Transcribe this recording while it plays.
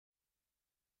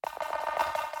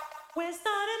We're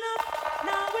starting up,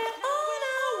 now we're on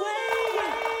our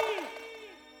way.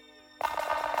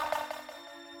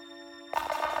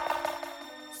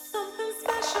 Something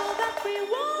special that we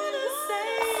wanna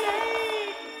say.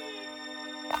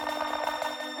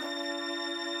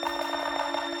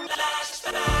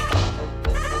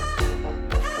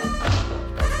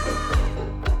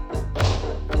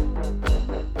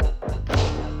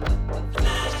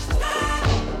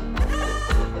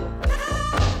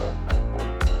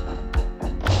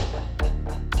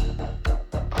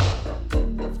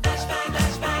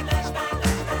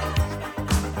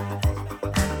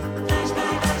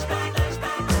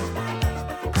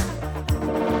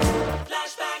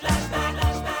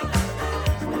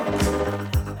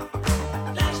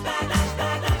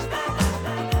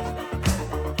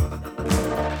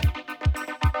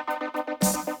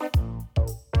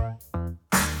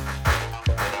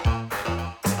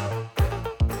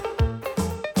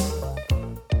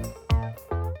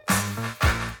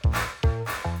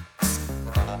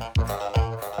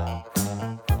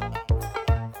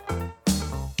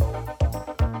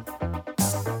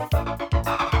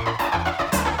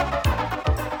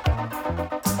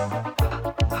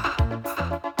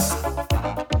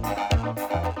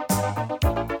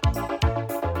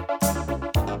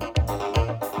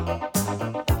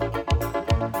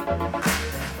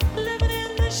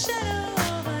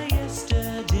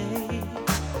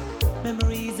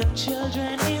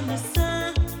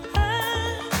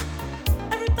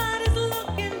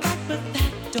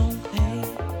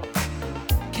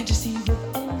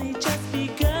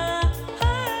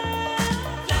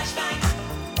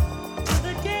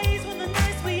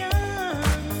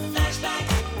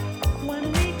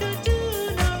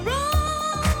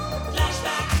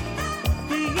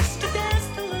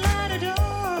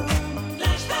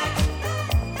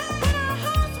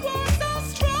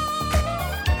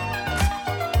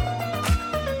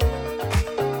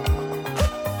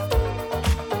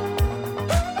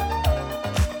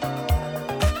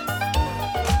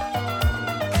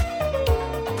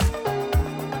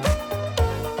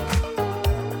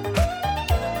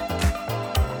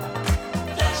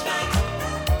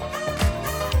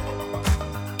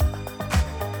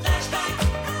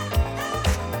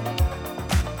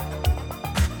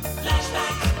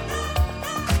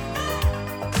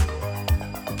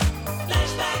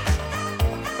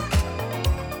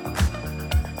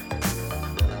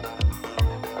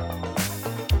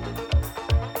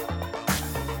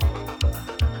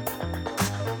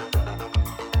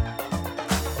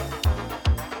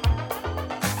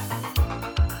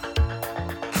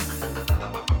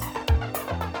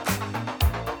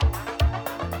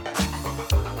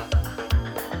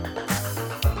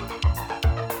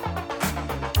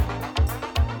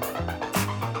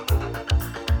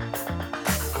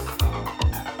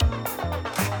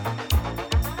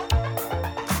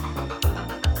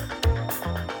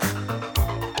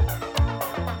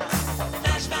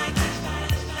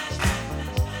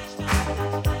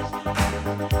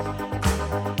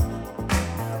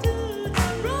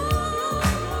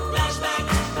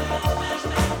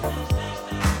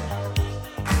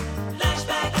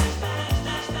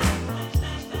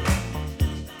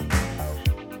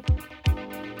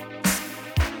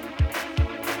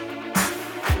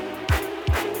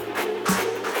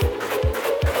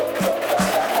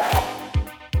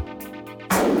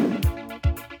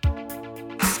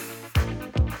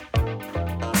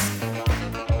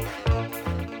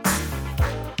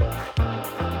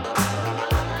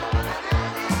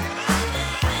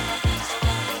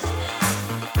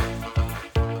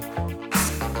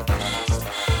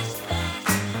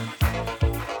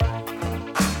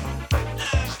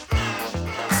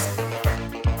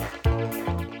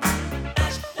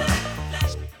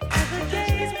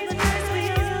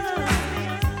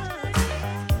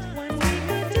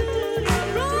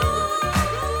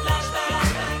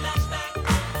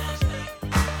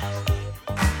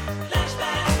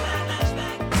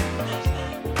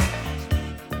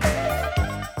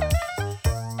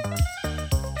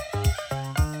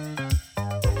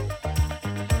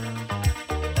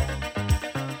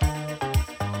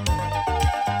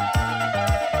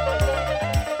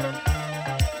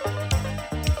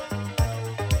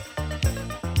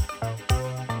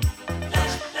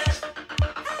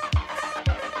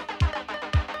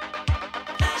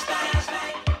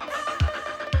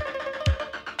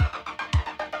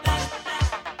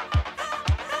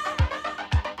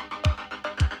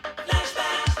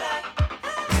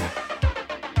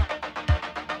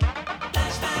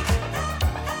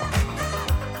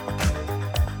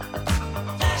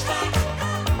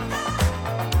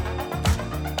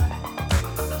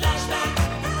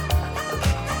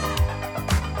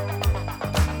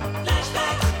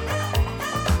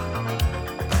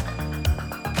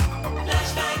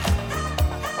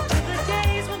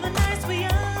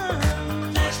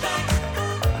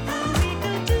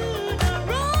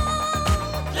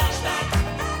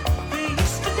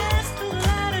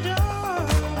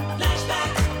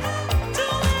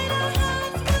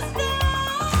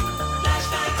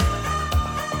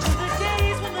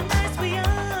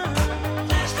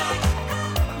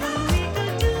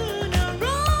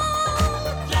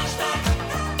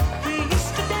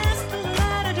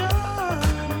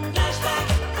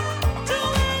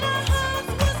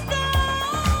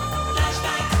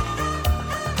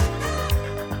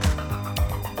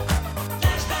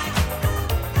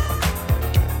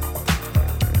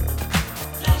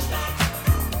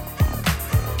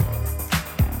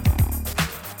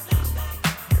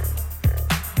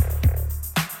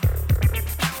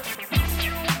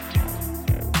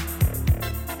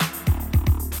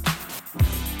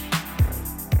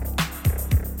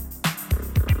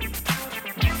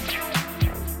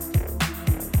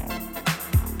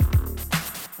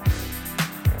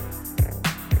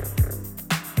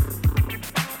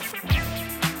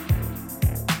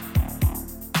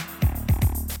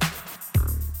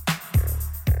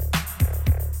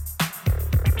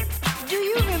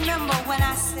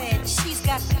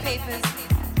 papers,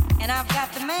 and I've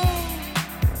got the man.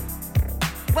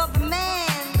 Well, the man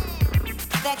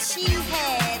that she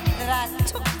had that I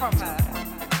took from her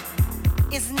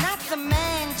is not the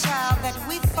man, child, that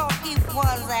we thought he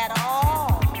was at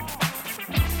all.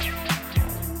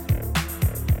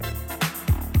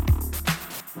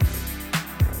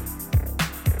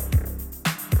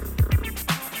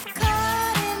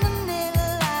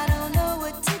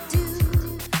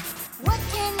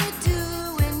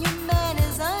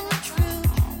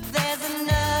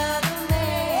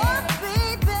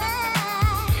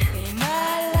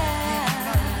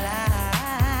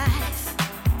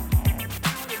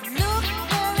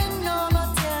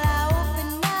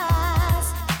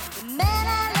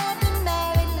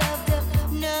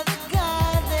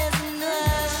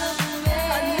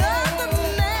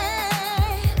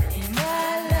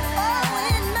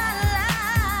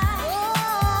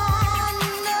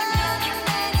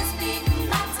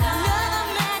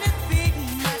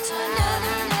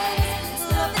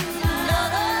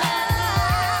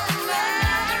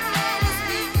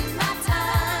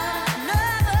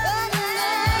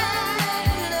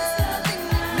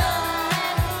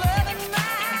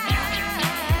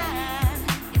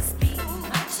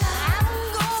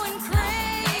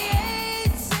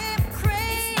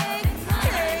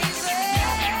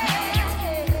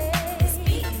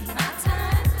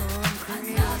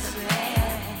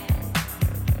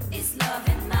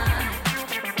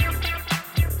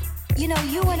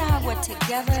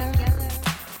 Together,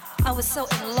 I was so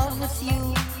in love with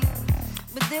you,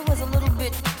 but there was a little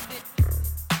bit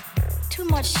too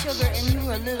much sugar and you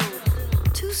were a little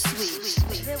too sweet.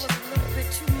 There was a little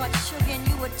bit too much sugar and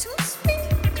you were too sweet.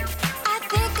 I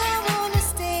think I wanna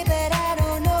stay, but I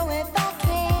don't know if I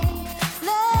can.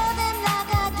 Love him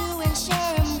like I do and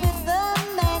share him with a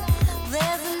man.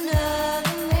 There's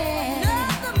another man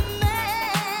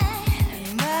in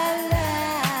my life.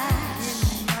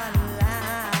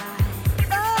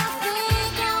 I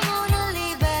think I wanna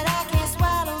leave, but I can't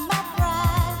swallow my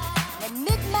pride.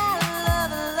 Admit my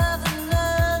love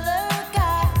another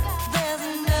guy. There's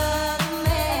another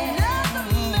man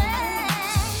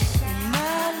in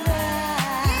my life.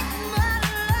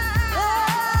 Oh,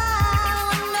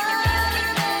 another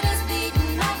man is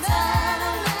beating my time.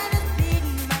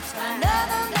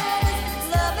 Another man is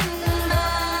loving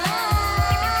mine.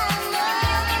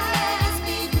 Another man is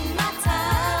beating my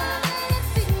time.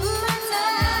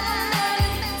 Another man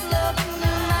is loving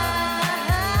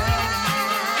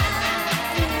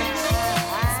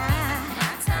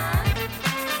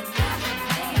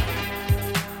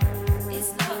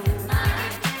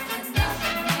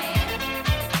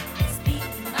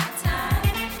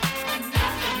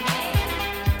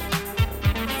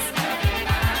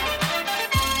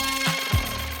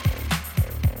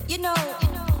You know,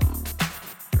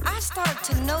 I start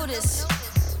to notice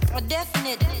a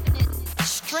definite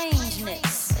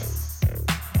strangeness.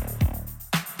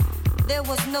 There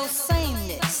was no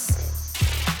sameness.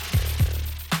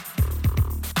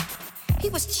 He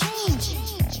was changing.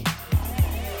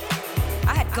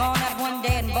 I had gone out one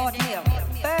day and bought me a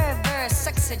very, very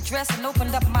sexy dress and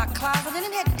opened up my closet and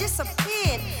it had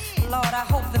disappeared. Lord, I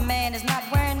hope the man is not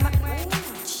wearing my...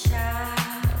 Ooh, child.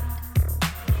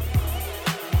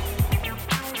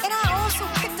 And I also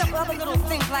picked up other little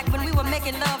things like when we were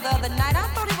making love the other night. I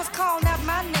thought he was calling out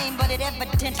my name, but it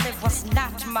evidently was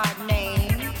not my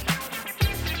name.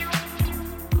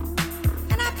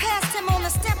 And I passed him on the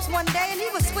steps one day and he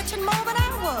was switching more than I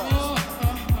was.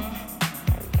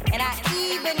 And I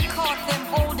even caught them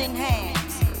holding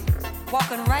hands,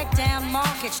 walking right down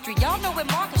Market Street. Y'all know where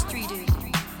Market Street is.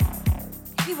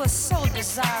 He was so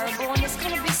desirable and it's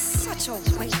gonna be such a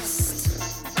waste.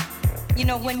 You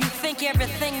know, when you think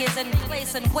everything is in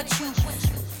place and what you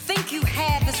think you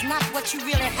have is not what you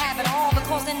really have at all,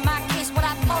 because in my case, what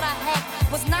I thought I had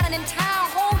was not an entire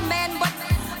whole man, but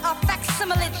a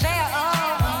facsimile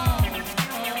thereof.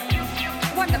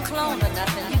 Wasn't a clone or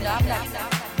nothing, you know, I'm not...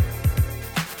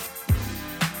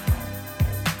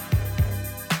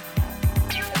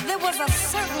 There was a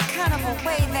certain kind of a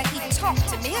way that he talked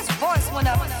to me. His voice went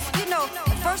up. You know,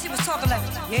 at first he was talking like,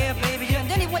 yeah, baby, yeah. And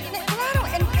then he went,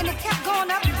 and it kept going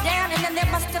up and down. And then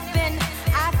there must have been,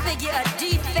 I figure, a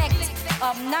defect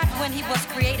of not when he was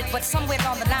created, but somewhere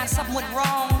along the line, something went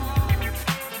wrong.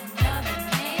 Another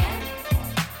man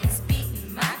is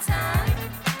beating my time.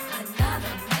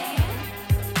 Another man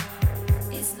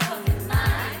is loving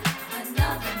mine.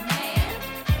 Another man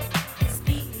is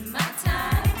beating my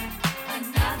time.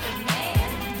 Another man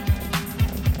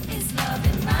is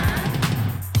loving mine.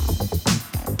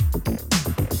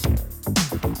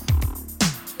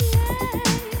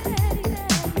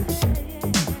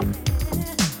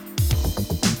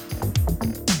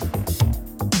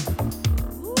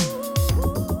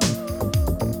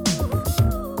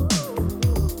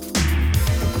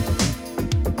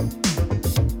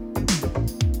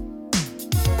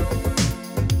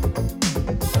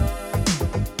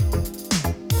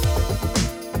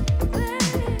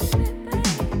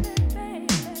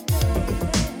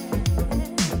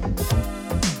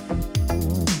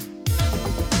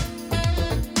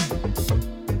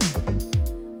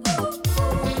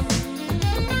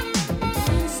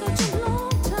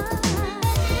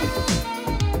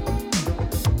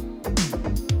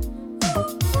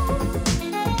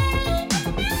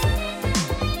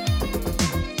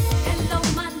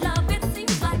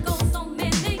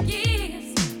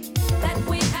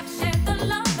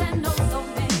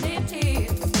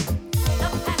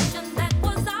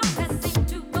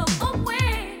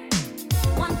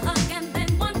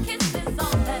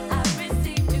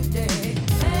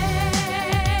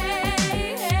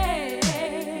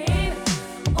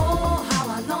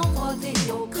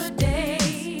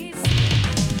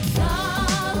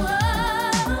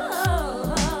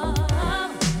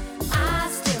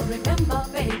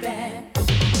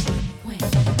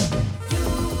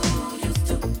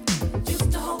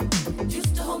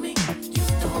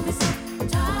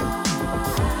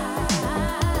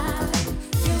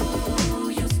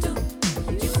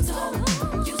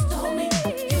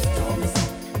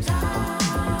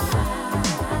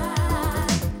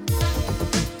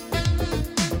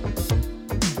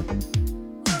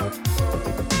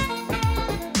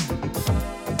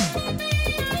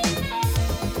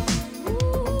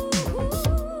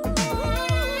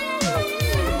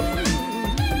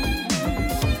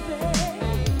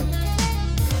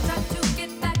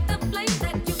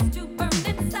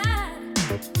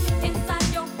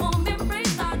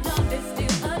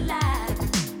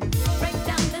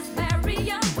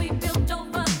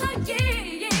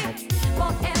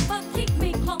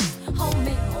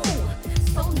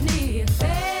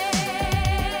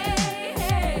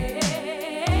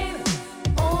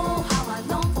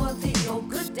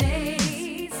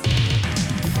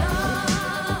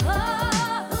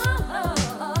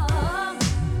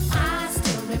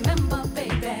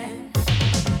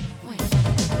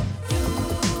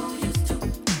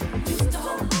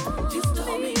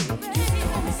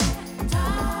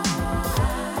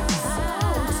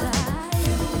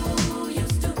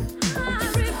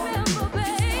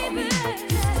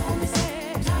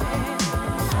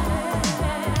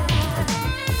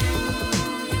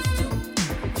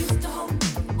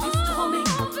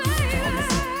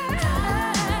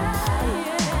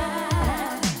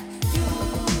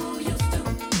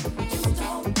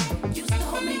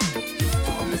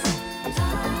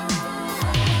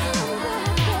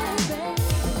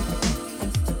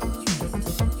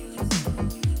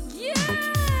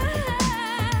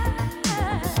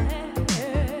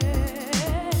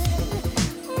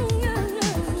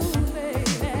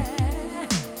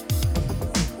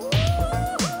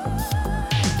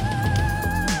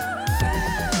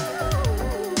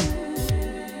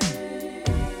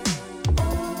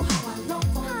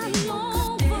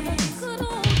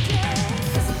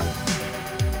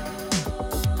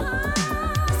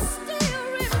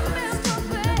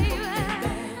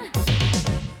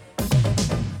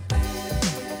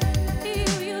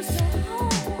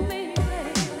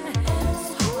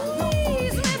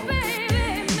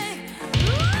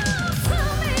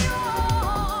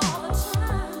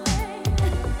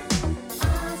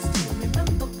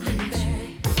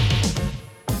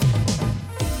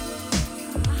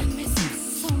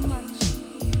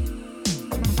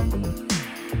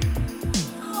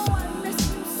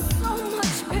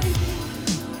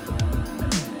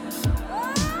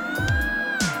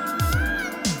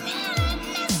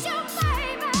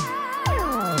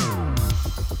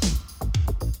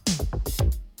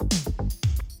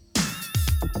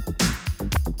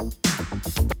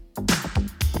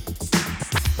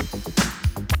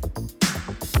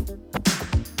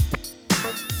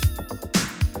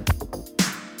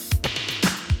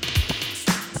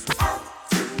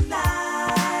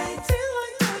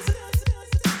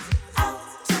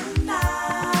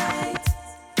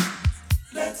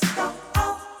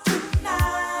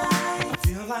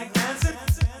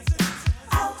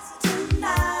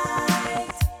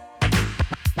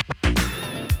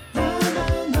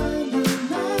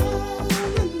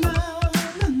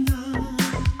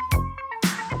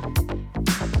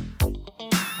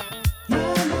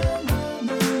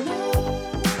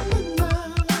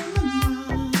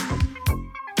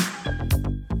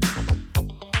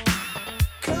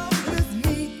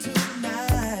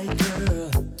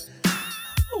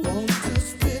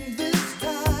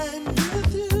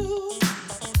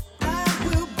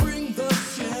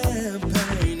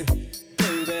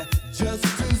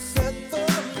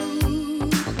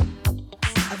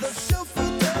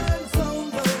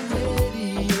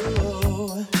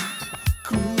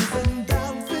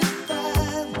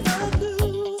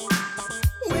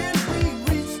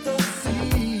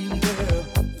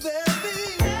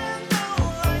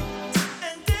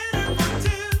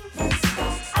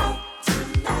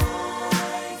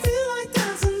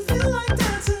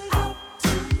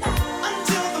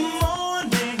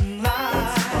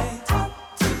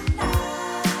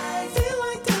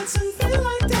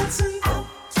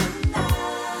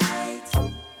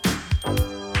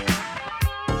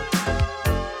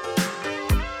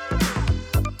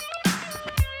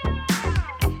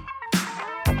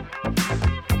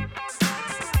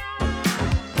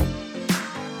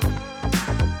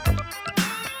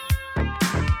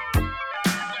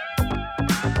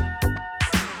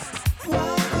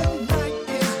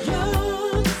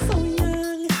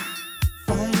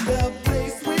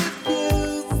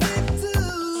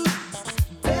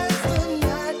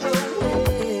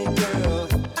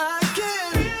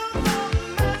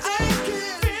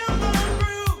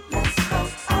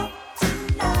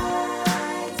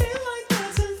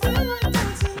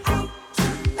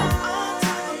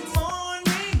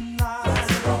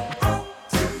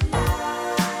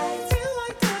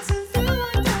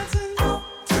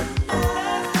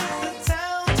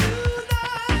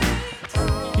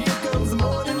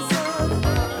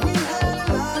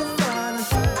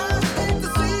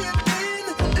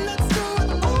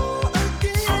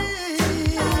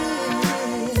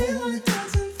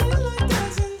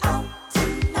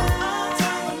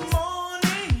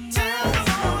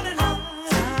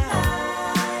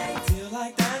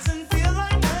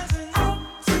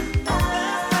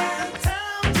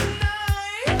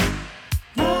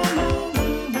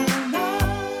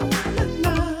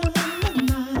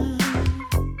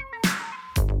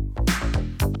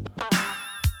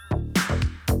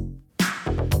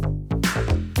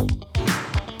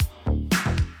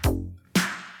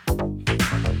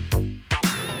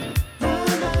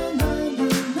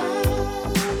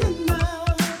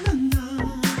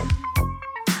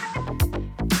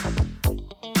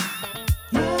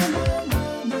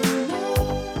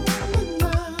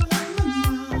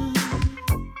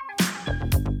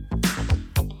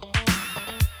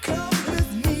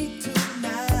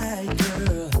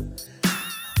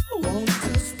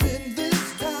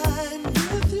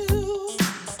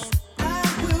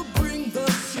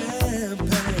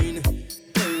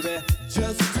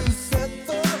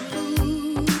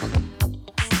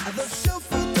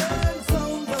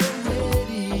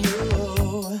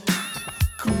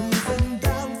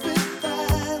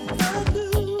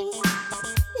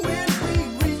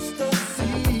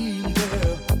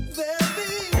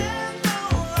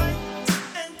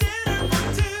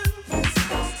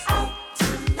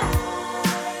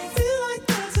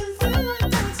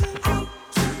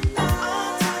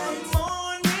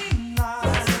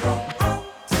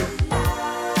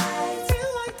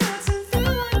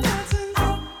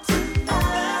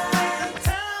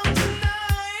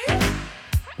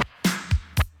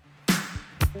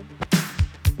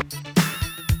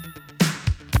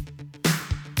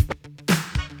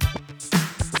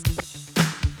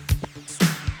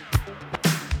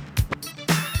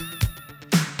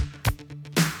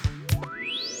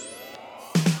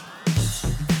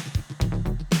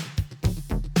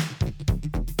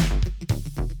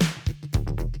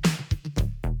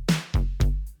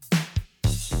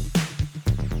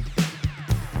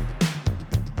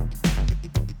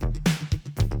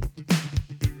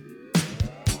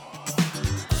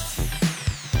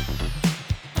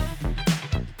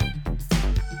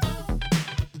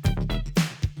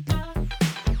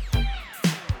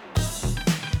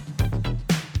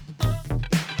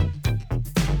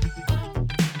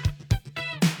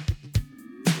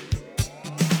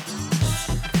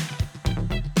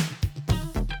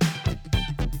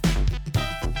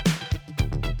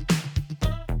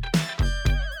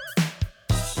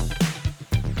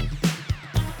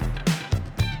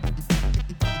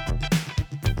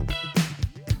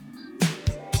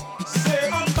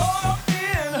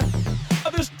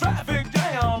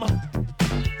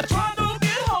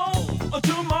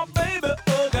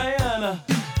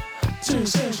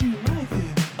 says she like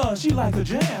it. She like the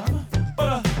jam.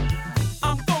 But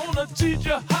I'm gonna teach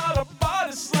you how to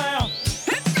body slam.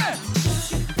 Hit that!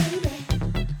 Shake it,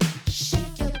 baby.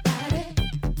 Shake your body.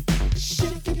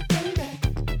 Shake it, baby.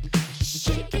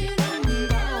 Shake it on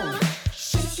down.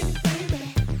 Shake it, baby.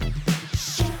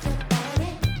 Shake your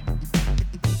body.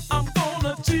 I'm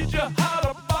gonna teach you how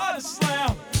to body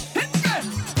slam. Hit that!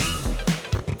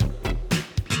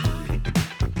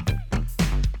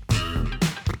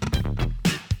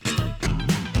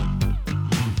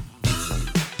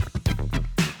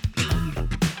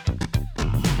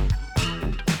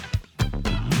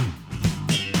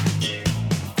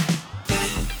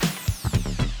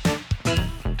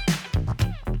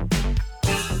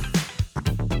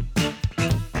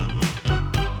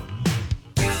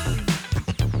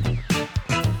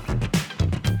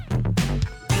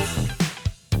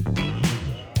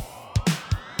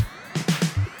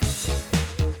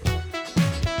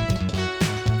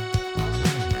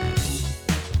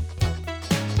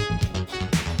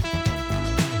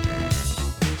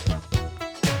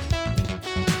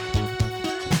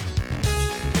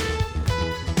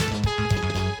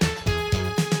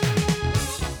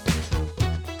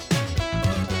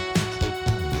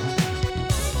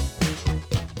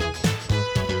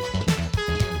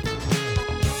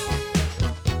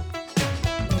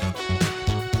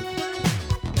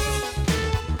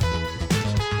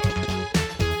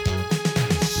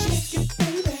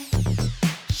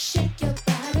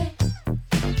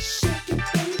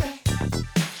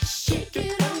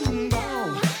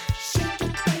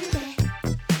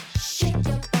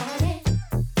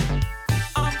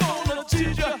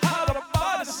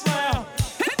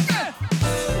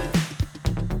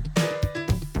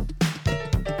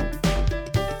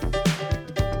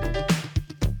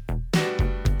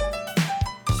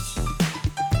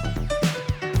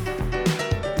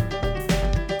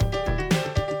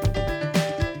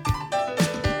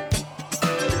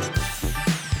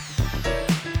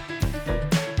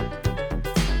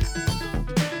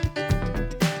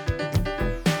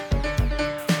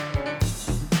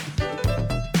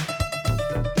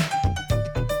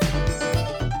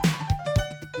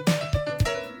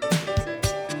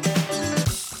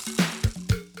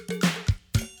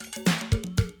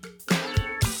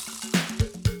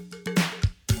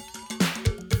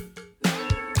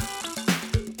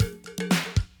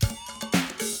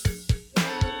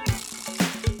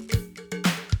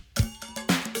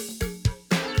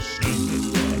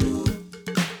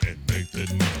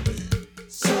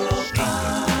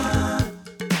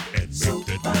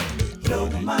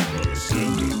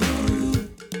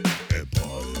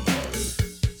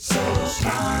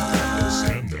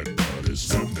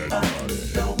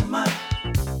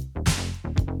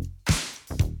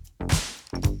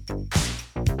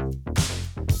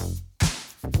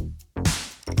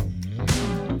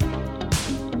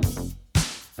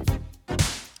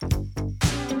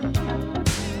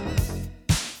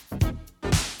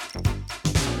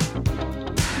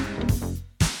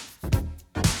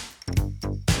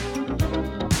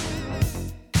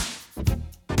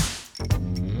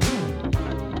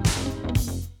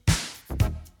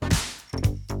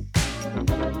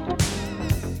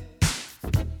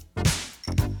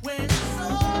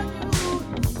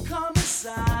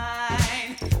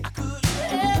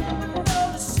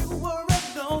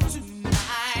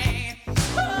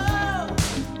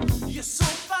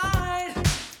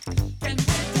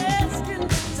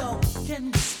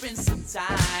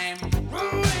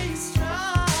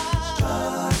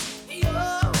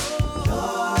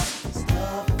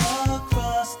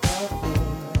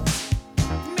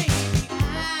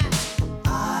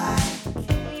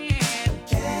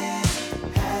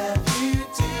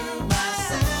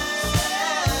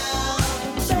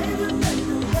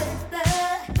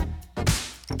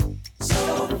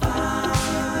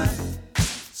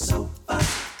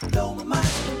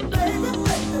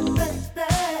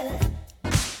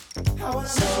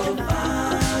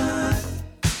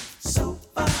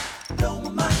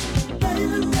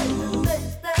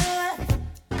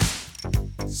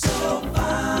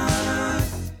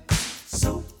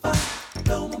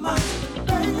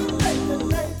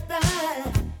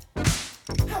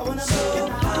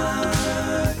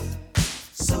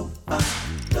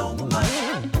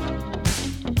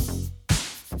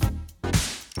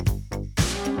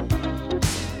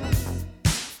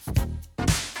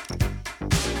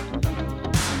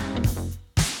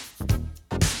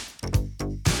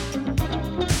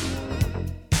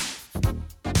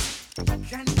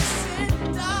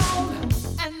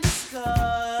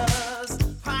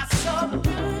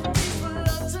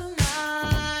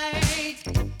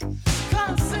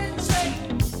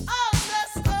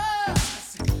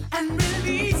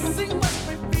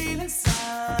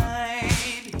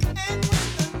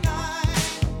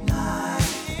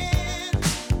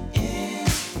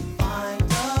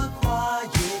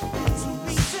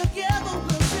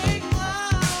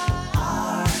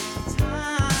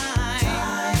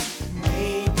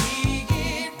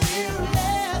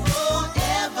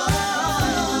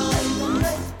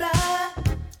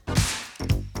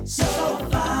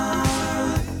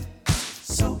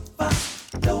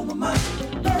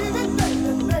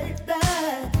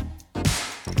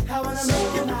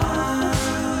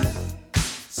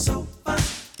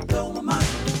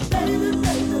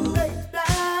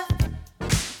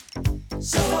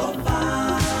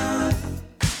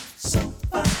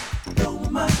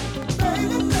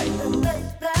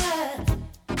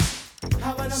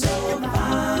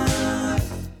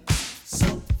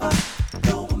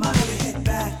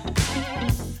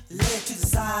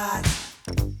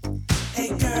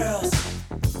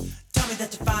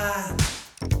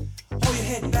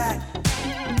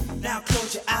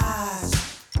 close your eyes.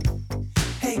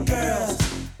 Hey girls,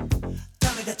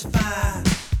 tell me that you're fine.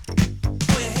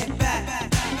 Pull your head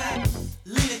back,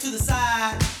 lean it to the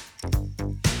side.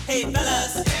 Hey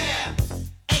fellas,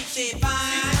 ain't she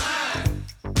fine?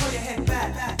 Pull your head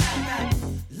back,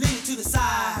 lean it to the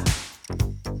side.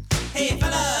 Hey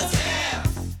fellas,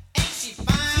 ain't she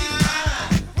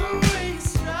fine?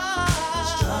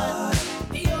 Strut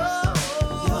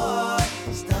your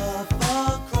stuff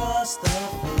across the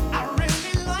floor. I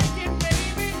really like it,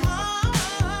 baby.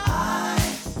 I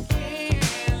can't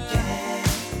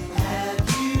have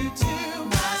you to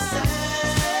myself.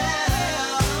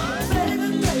 Baby,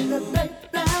 baby,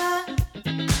 baby,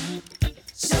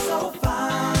 she's so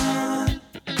fine,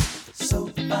 so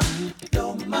fine,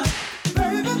 you're my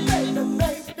baby, baby,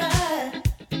 baby.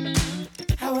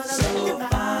 How I love you,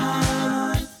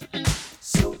 fine,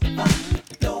 so fine,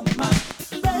 you're my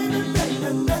baby, baby,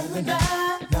 baby,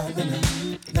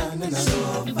 na na na, so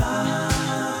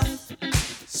fine,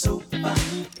 so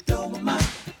fine, you're my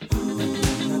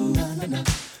na na na,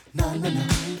 na na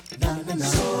na,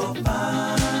 so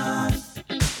fine,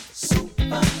 so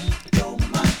fine, you're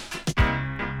my.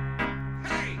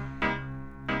 Hey!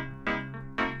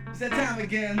 It's that time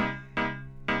again.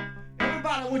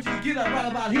 Everybody, I want you to get up right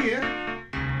about here.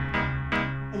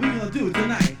 And we're gonna do it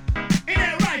tonight. Ain't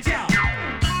that right, y'all?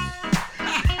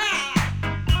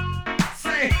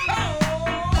 Say ho!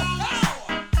 Ho!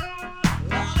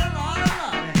 Lordy, lordy,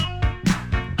 lordy.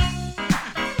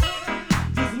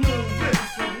 Just a little this,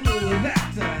 a little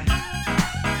that.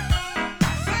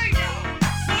 Sing, y'all!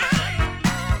 Sing!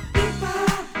 People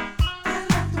all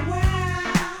over the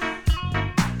world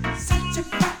searching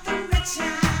for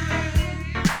direction.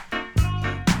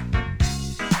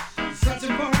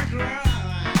 Searching for a crown.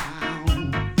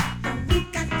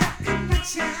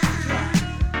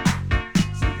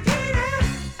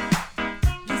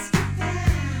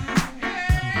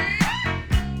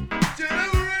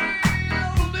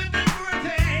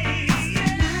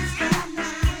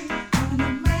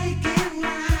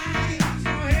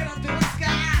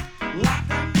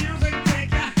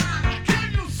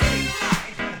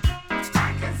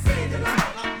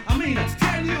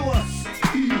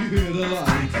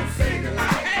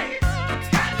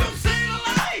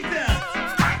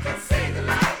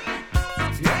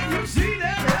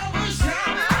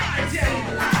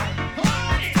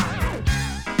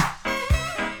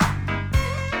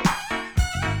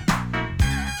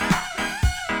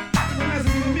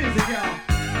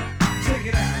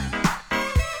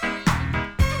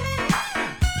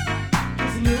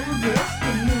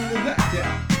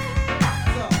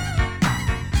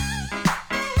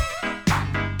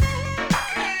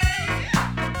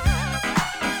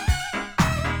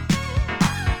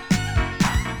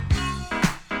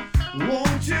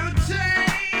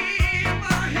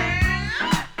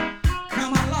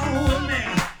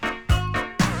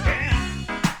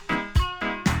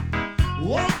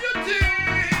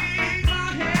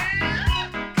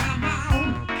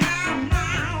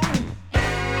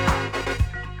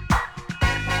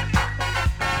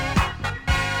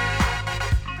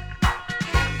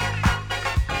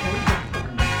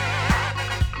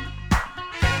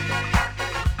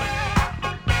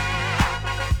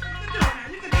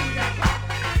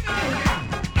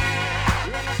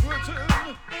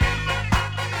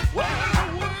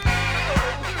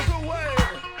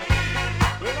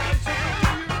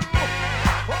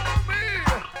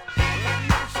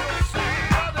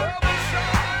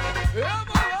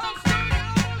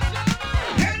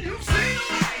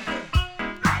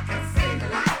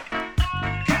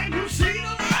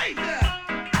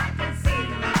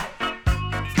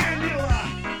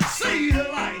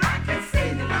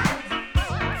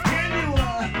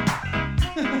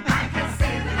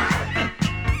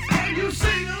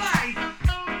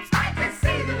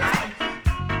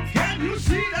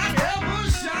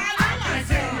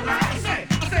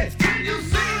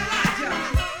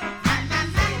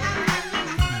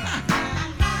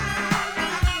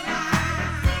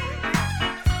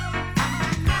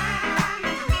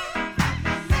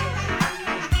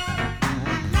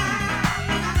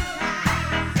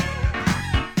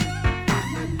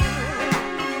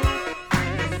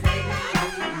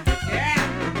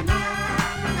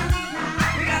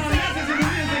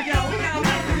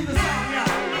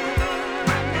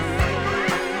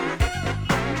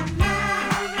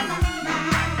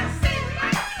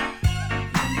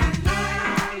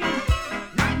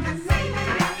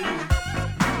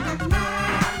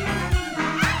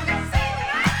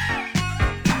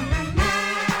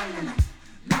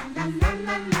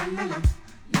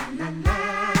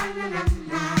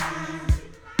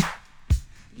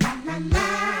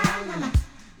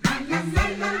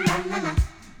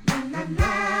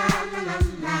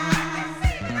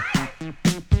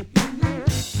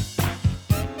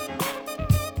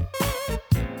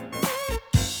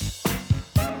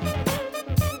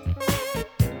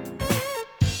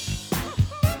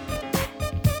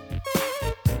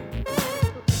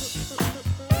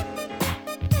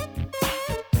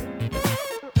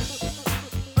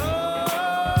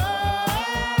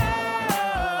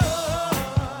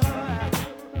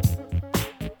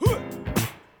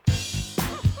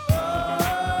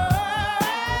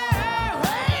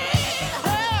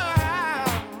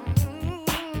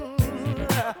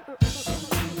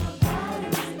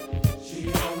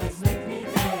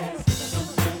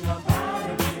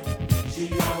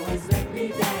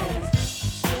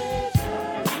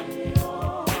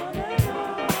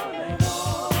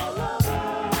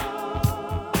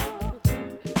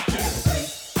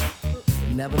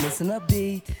 never missing a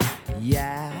beat,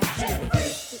 yeah.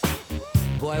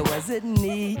 Boy, was it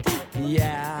neat,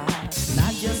 yeah.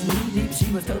 Not just knee deep, she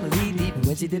was totally deep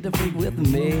when she did the freak with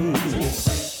me.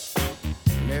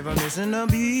 Never missing a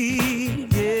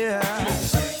beat, yeah.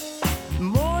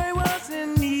 Boy, was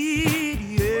it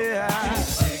neat, yeah.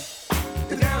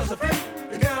 The girl's a freak,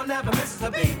 the girl never misses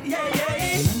a beat, yeah, yeah,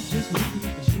 yeah. Not just knee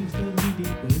deep, she was totally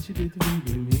deep when she did the freak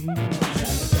with me.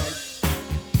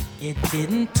 It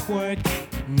didn't twerk,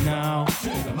 no.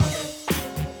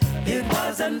 It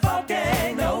wasn't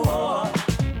funky no more.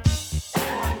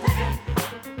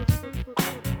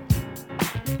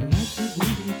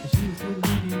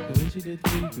 She did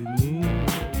freak with me.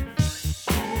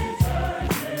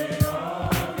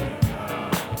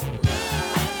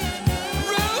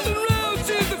 Round and round,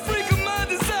 she's the freak of my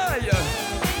desire.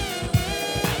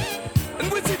 And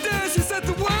when she dances, she set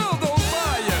the world on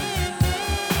fire.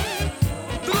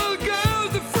 The little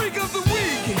girl's the freak of the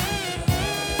week.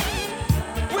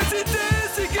 When she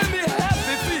dances, she gives me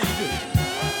happy feet.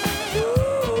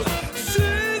 Ooh,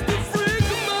 she's the freak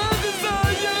of my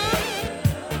desire.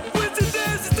 When she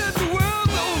dances, she set the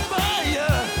world on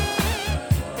fire.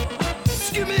 She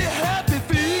give me happy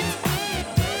feet.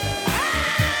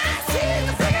 She's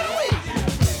the freak of the week.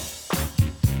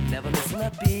 Never missing a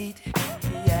beat,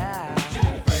 yeah.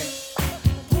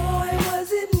 Boy, was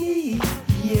it neat,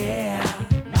 yeah.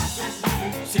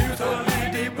 She was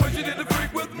totally deep when she did the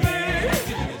freak with me.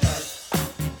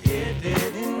 It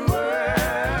didn't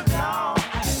work, no.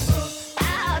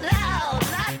 Oh, no,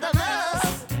 not the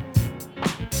most.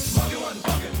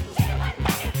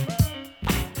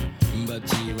 But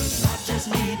she was not just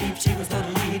knee deep, she was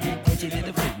totally deep when she did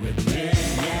the freak with me,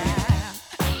 yeah.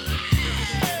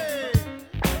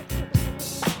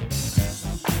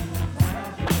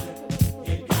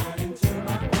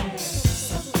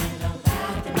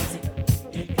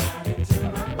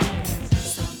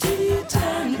 She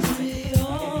turns me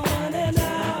on and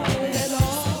out and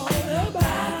all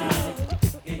about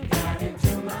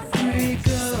freak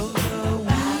of the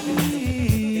week.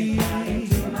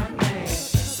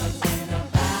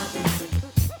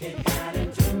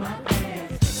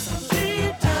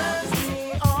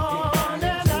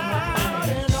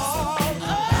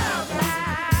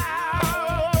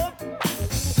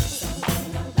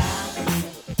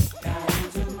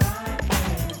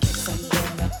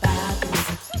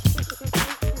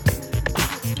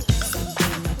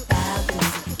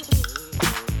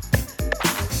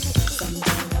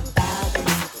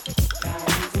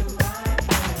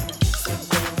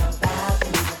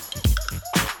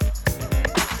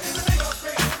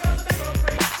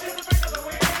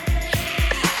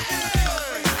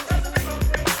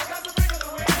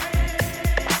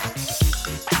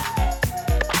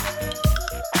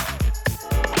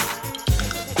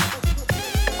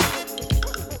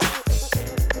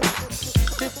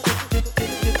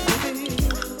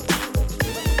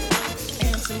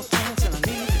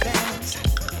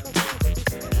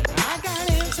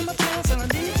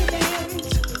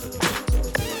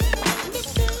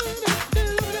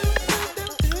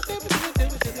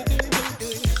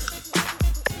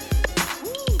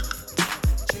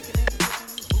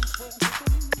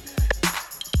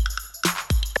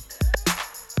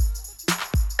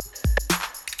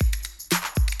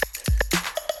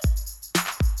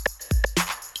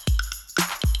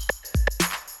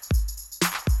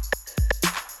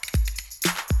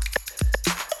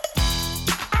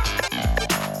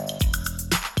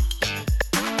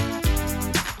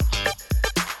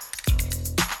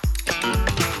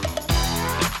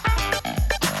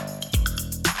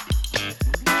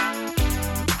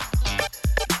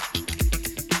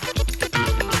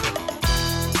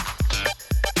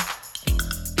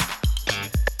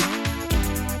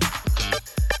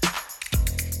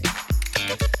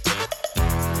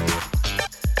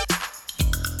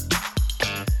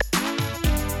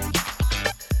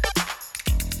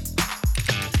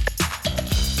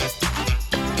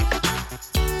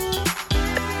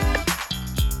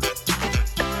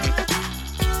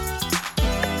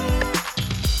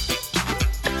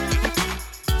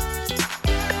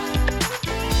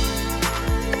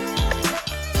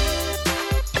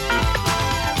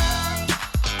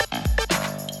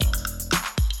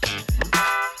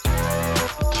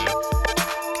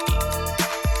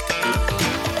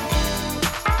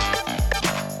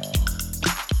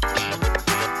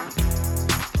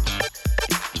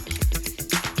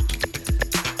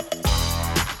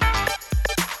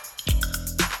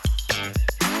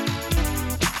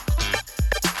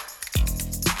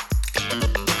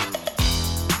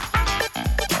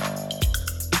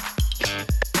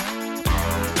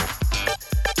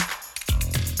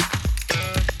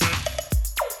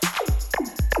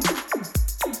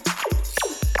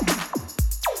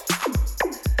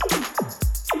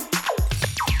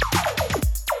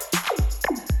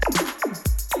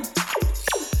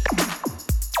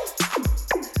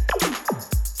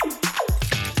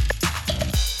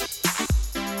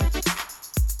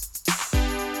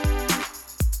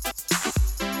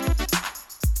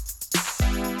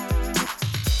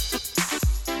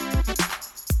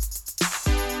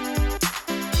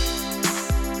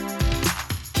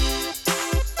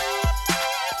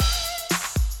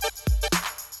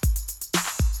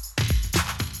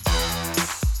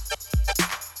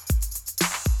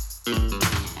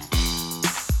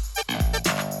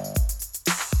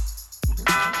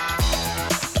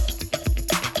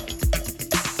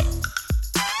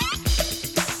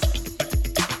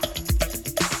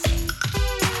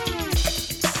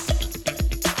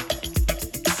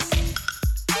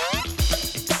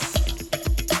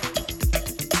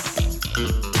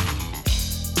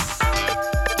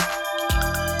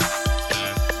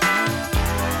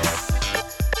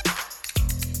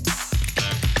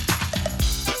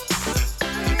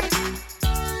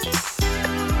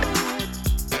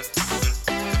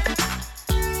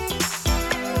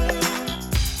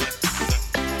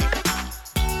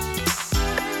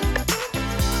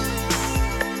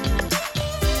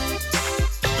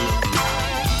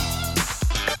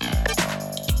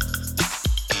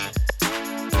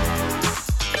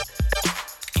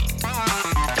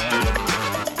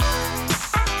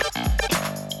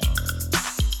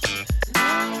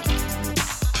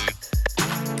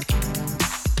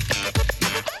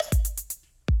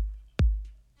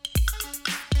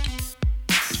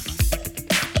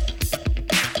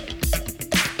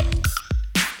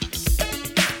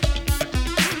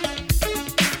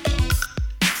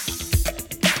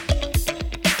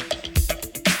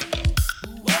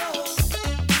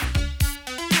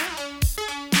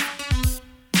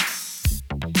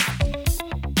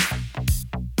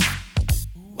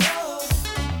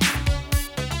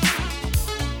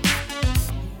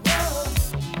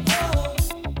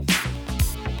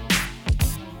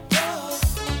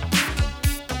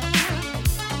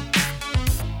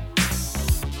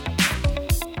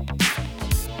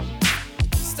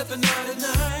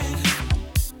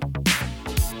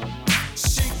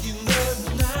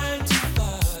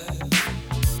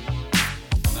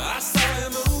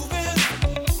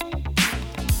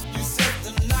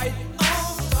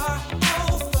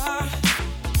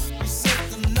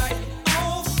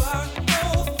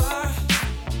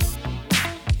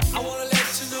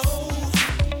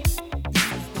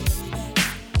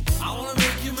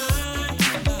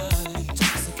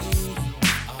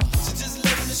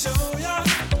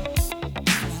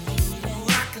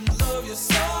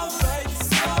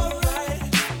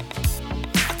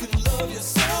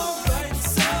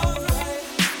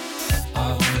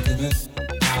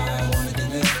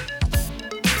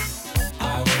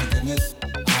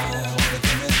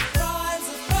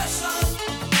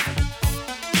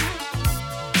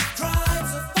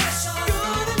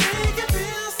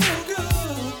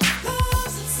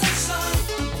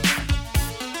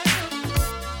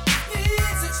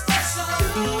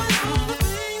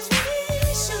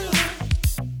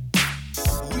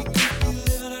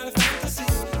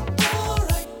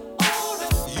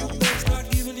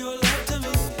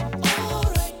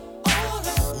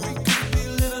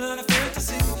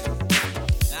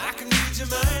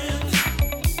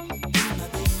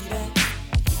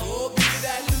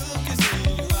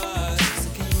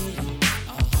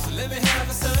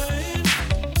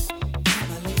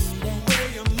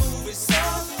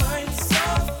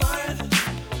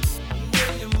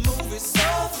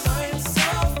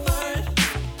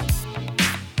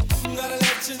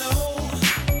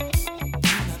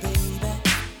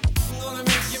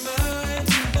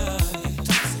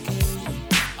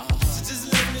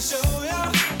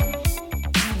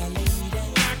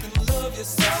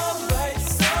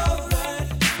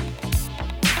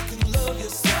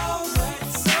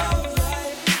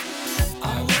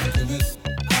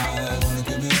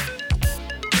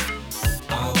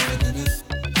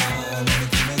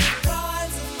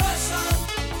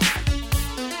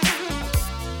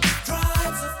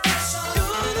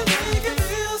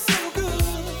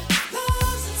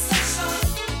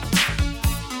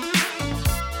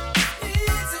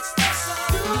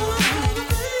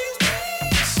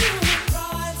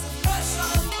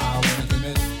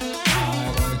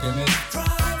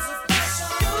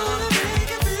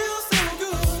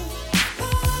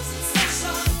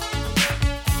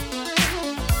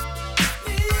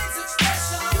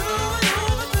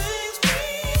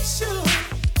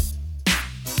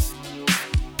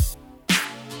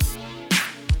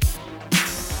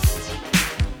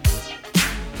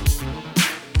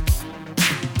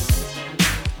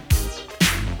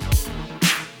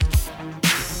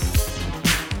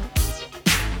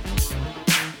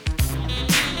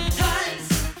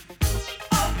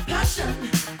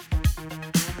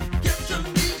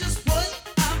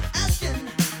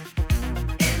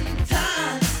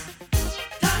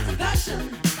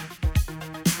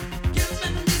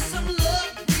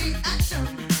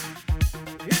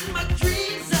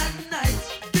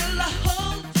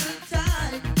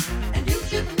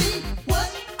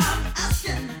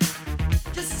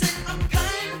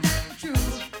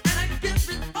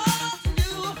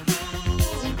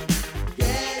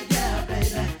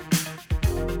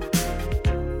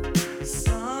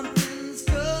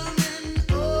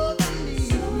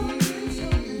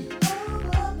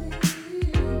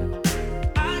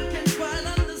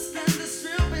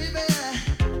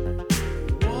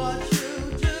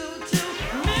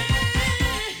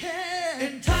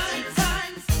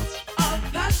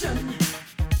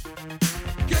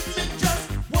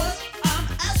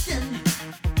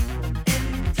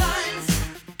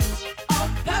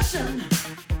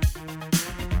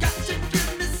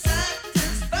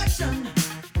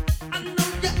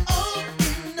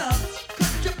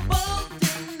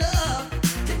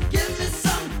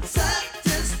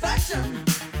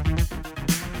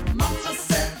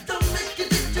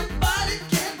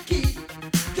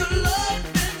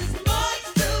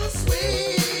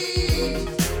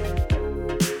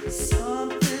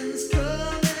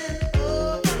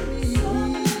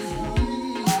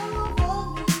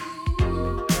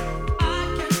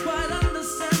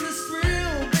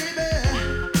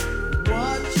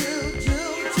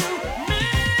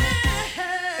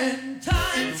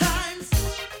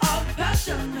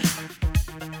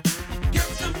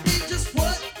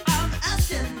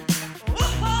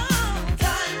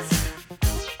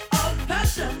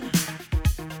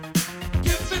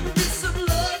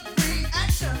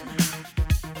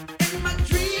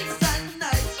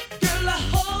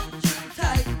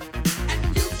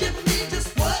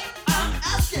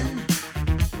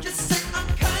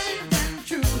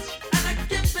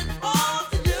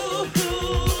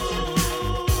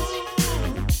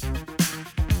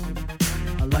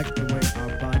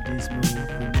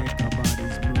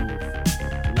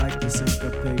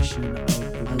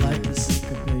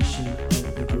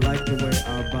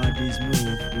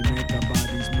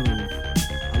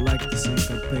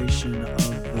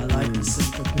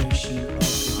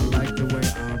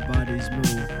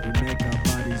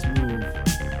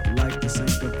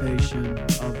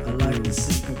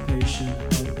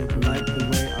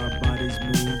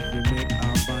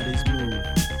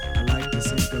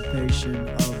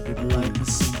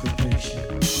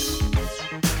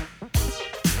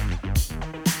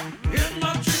 Yeah.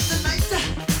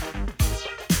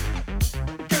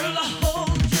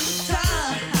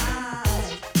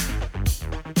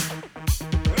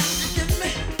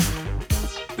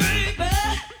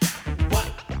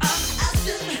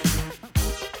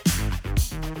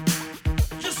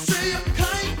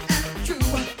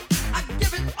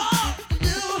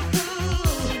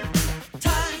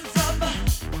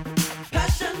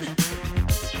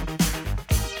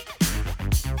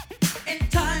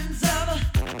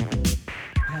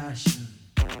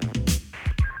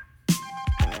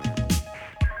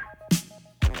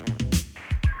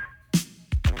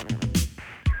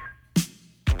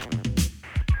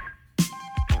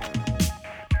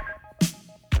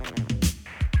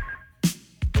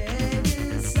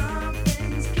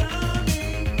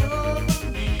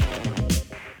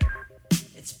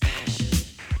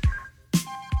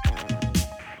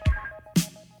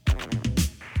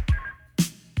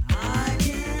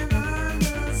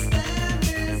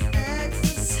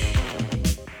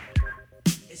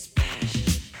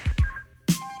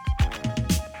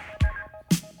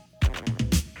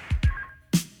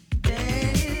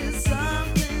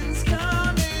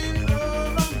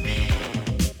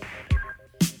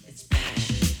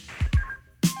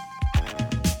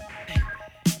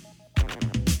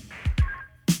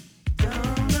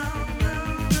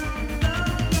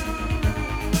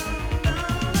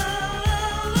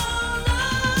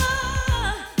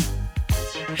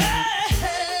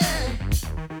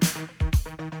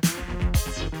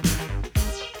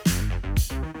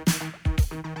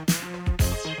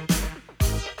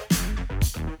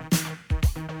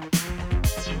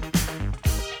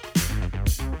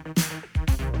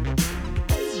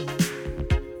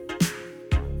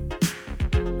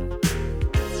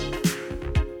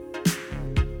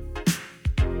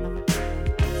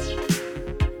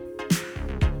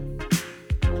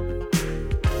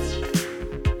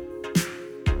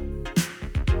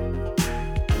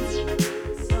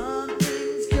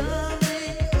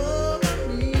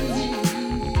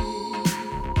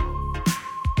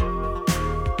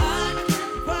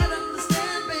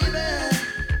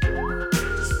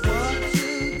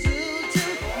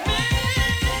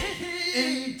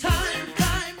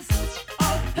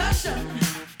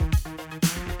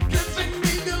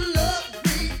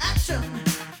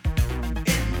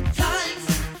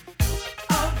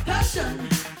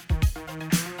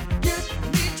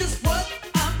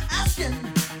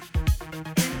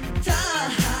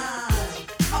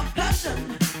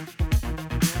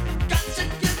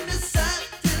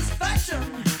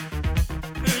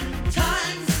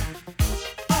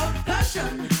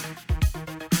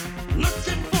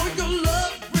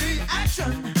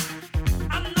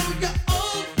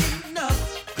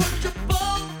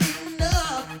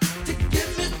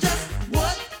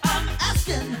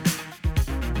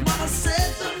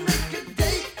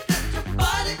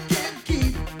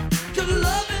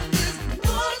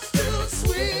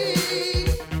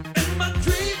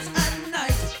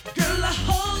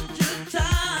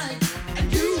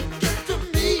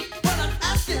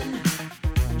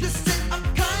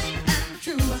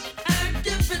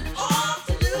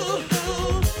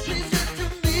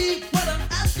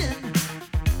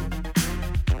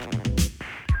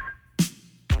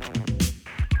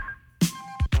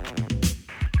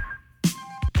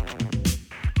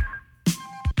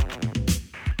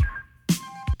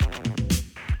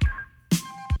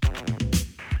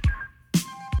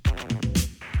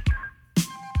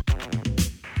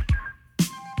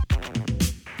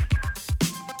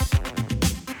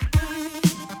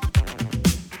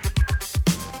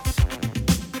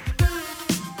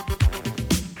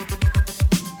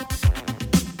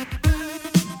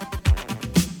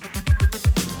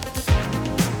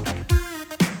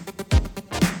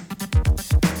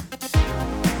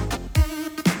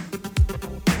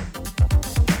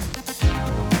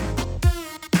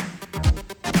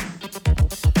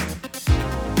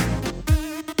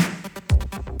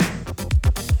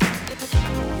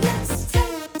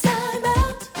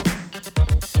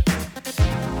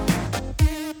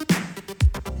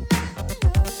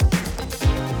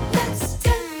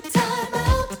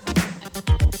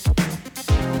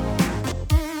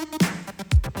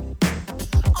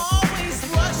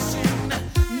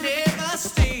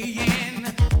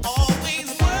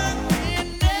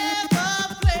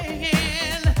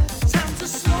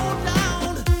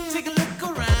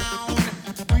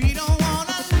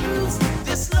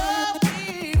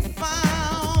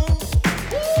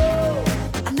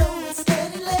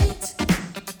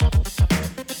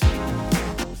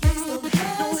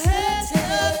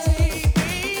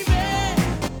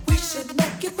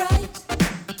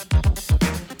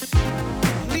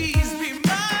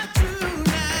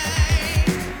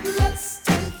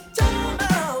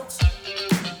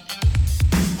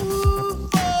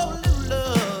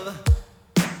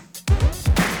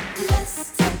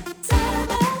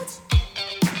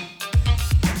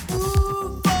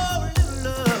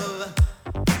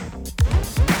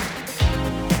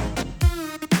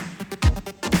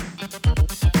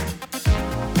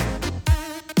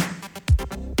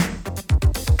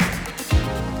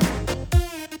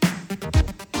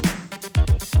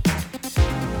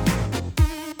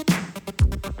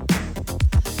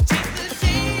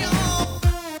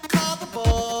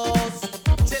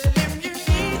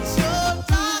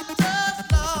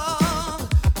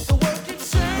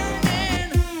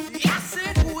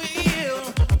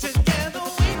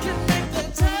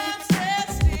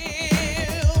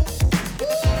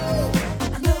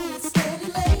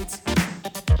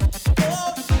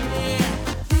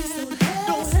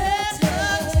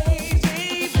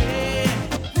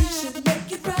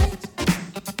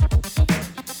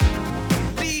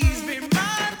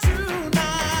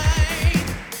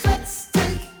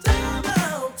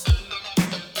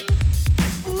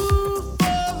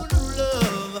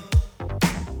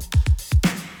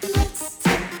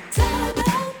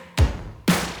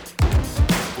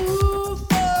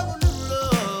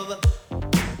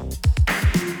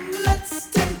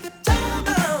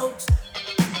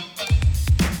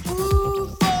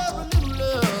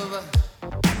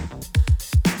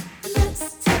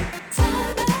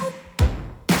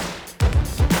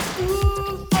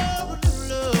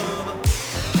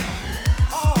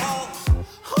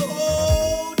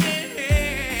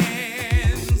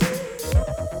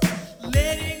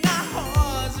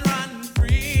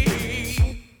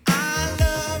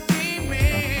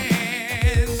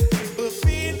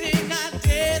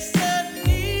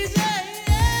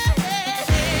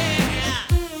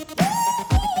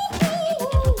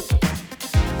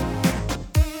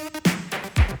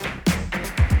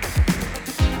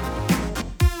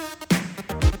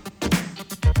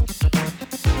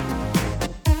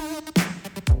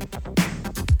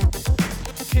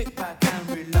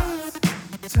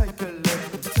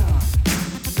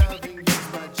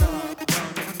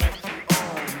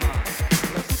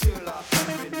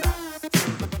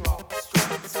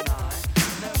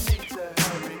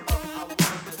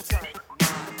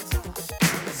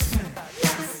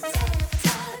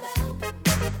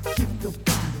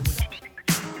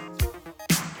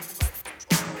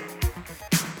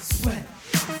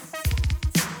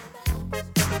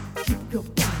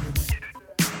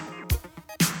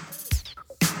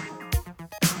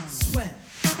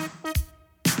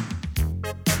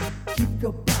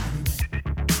 your body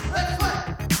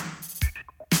wet.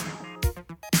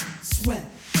 Sweat.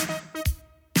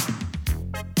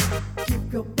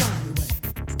 Keep your body wet.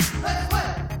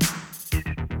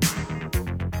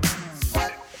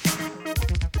 Sweat.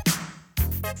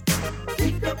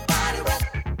 Keep your body wet.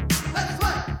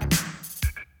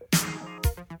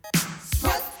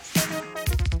 Sweat.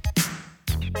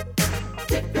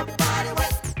 Keep your body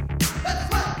wet.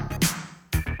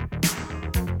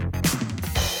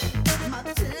 My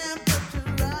temperature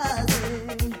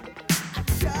rising. I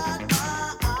got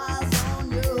my eyes on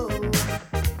you.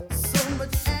 So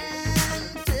much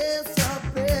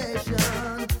anticipation.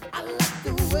 I like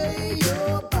the way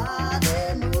your body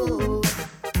moves.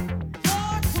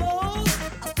 Your clothes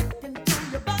are sticking to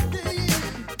your body.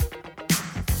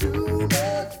 Too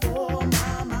much for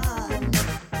my mind.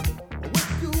 When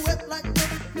you wet like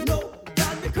this, you know,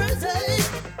 got me crazy.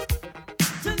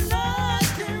 Tonight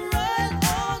you're right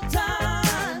on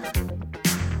time.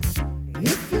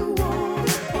 If you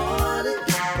wanna party,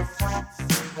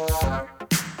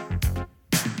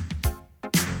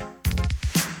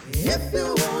 if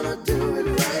you wanna do it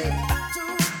right, to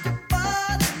your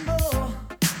body more.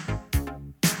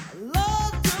 I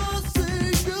love to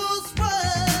see you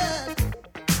sweat.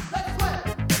 Let's sweat.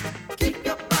 Keep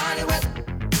your body wet.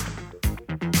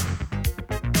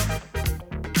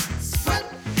 Sweat.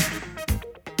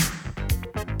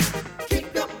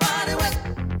 Keep your body wet.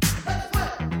 Let's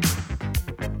sweat.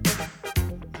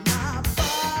 My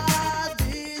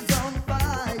body's on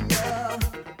fire.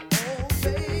 Oh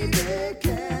baby,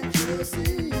 can't you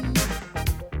see?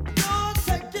 You're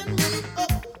taking me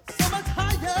up so much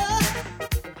higher.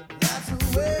 That's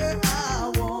where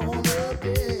I wanna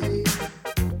be.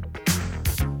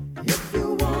 If you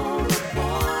wanna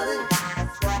party,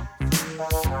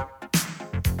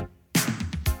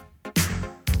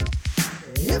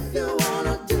 if you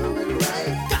wanna do it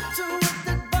right, got to work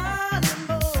that body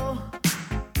more.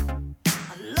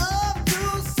 I love to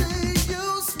see you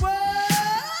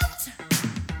sweat.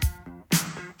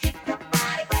 Keep your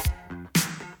body wet.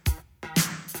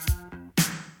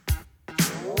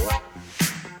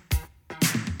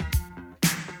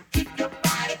 Keep your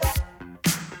body wet.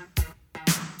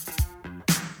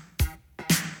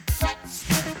 Sweat.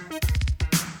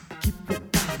 Keep your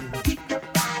body wet. Keep your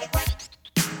body wet.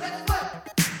 Let's sweat.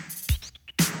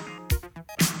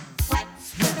 Sweat.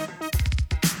 Sweat.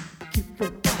 Keep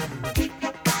your body wet. Keep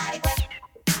your body wet.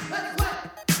 Let's sweat.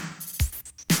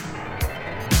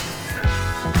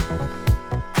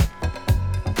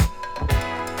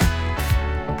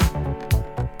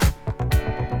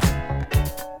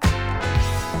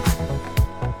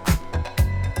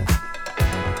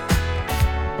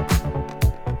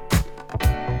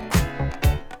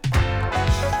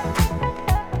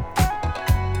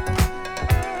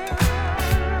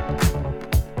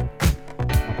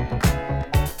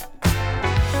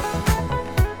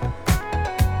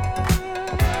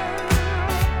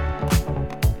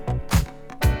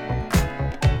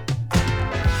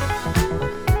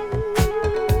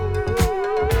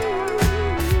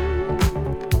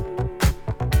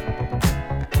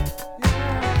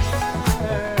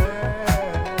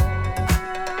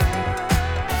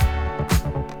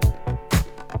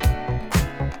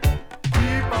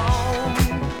 Keep on.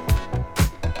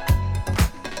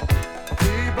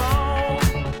 Keep on.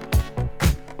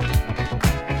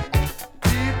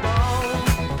 Keep on.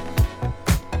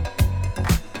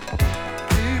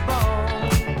 Keep on.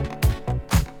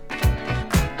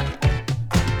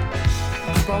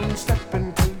 Keep on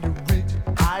stepping till you reach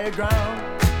higher ground.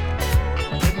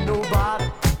 Let nobody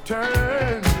turn